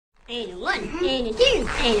And a one, and a two,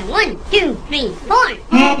 and a 1, 2, 3, 4.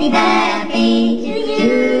 Happy birthday to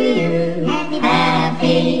you. Happy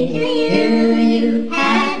birthday to you.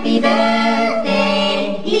 Happy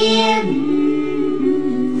birthday, dear.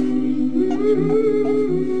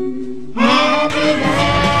 Happy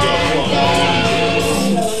birthday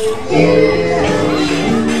to you.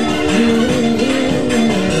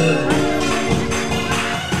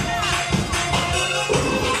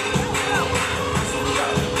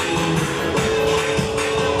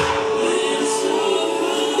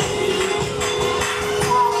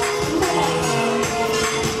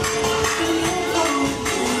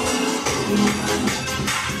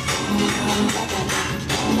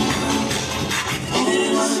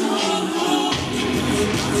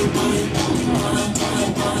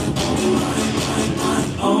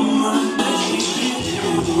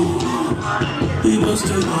 We must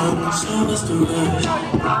have gone, so must have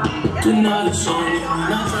run. Tonight is only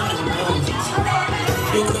nothing else.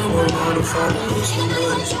 You come around and follow us so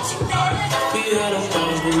much. We had our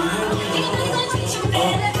thoughts, but we had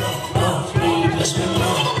let's go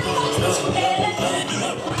now.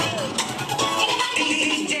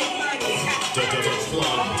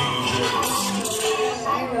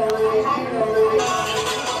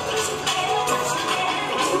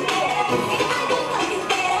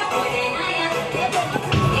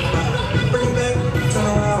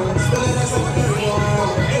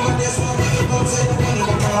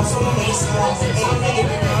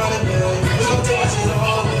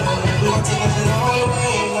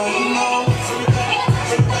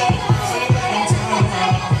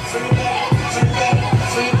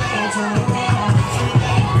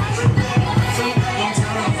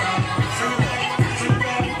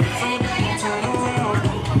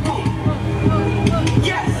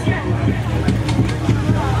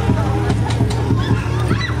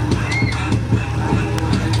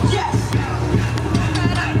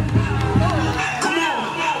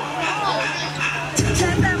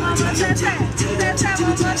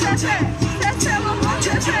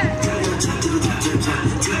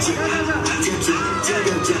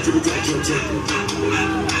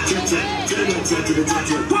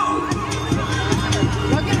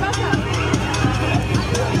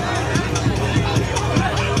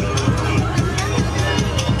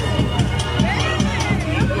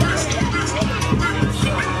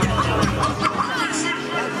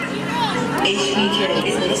 HBK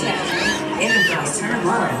is the sound. Energize, turn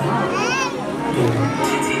on.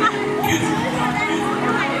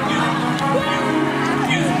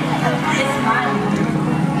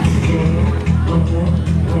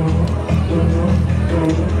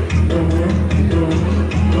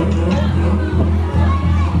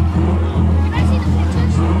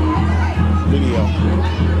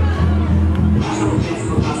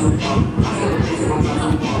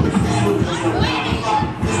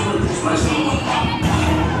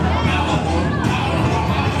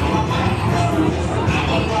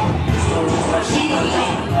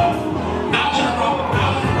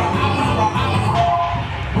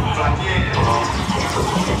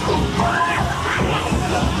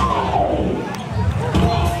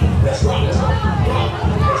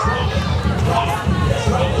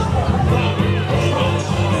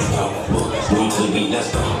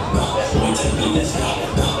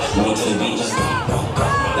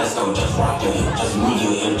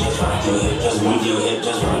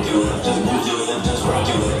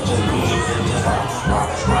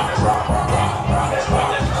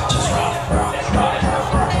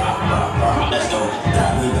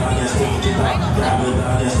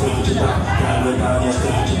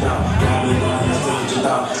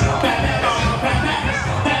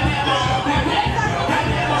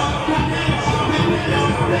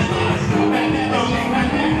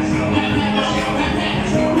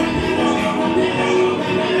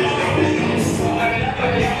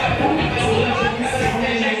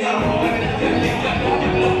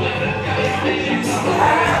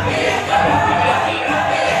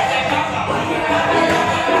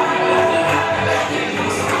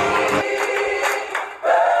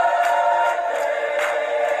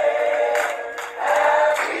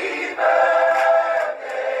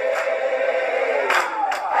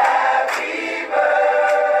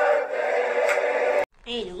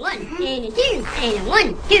 And a 1, and a 2, and a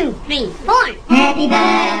 1, 2, 3, 4. Happy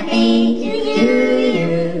birthday to you.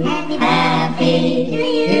 Happy birthday to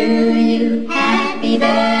you. Happy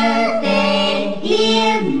birthday,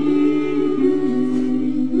 dear.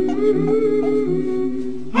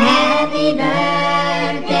 Happy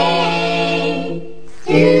birthday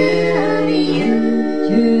to you.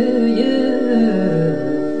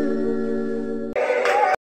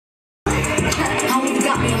 How we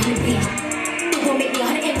got me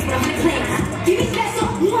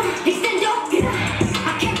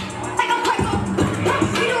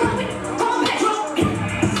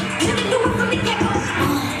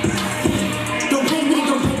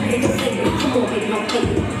go, baby, don't play.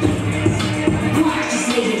 Watch this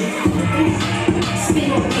lady.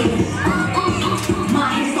 Spin on baby. My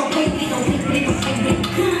hands don't play, they don't play, they don't play,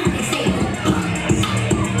 they say,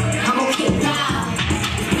 I'm gonna kick down.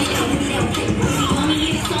 We don't play, see, mommy,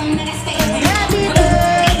 it's a song that I stay. Happy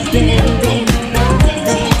birthday.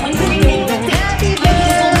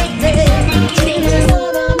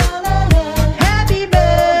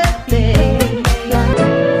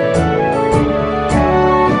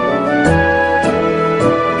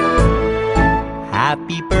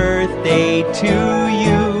 Happy birthday to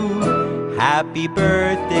you. Happy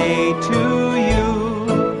birthday to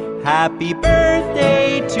you. Happy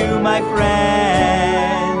birthday to my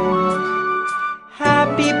friend.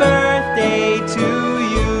 Happy birthday to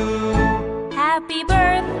you. Happy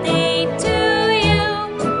birthday to you.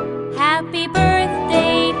 Happy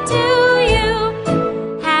birthday to you.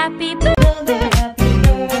 Happy birthday.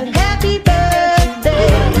 Happy birthday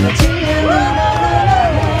to you.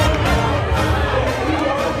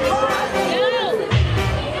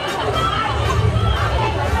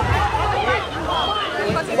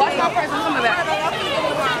 Watch my person coming back.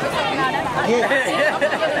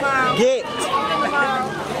 Get.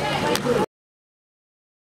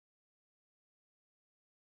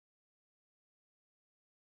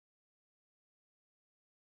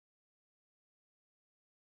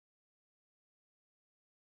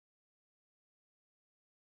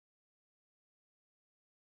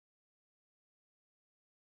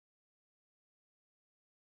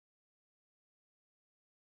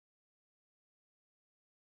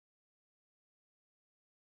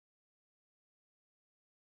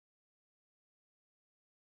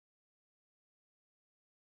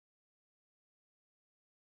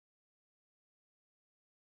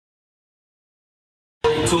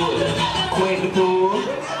 To it. Quake the pool.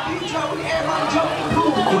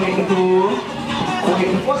 Quake the pool.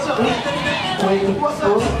 Quake. What's up? Quake the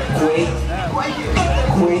pool. Quake.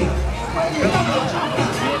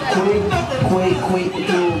 Quake the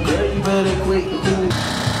pool. Girl, you better quake the pool.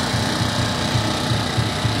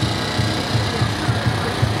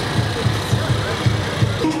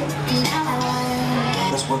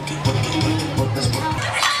 Let's work it, work it, work it, work, let's work it.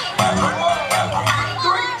 3,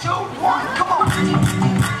 2, 1, come on!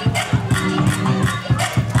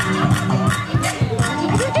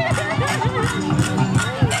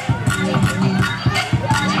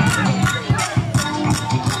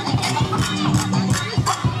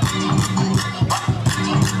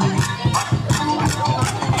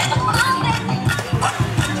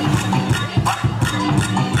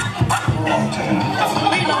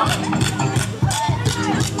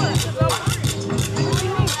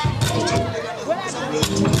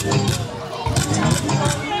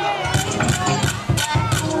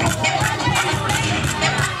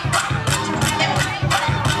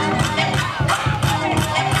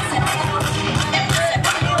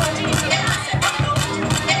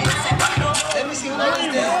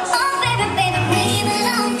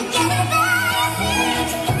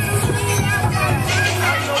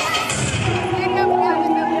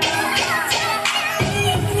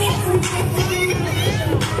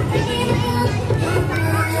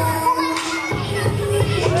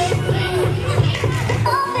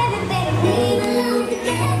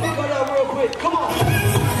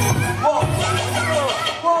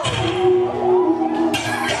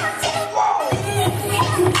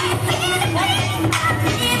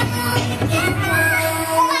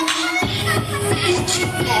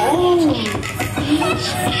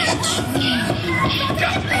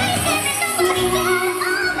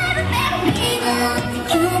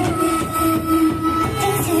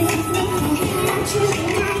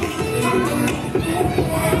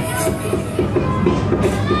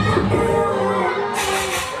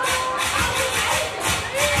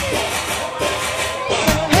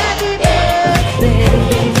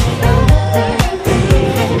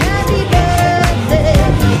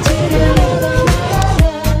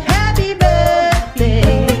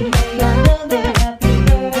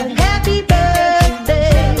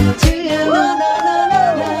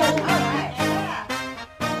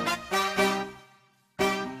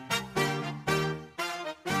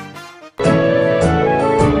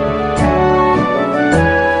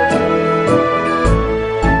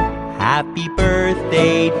 Happy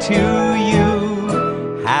birthday to you.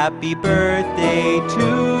 Happy birthday to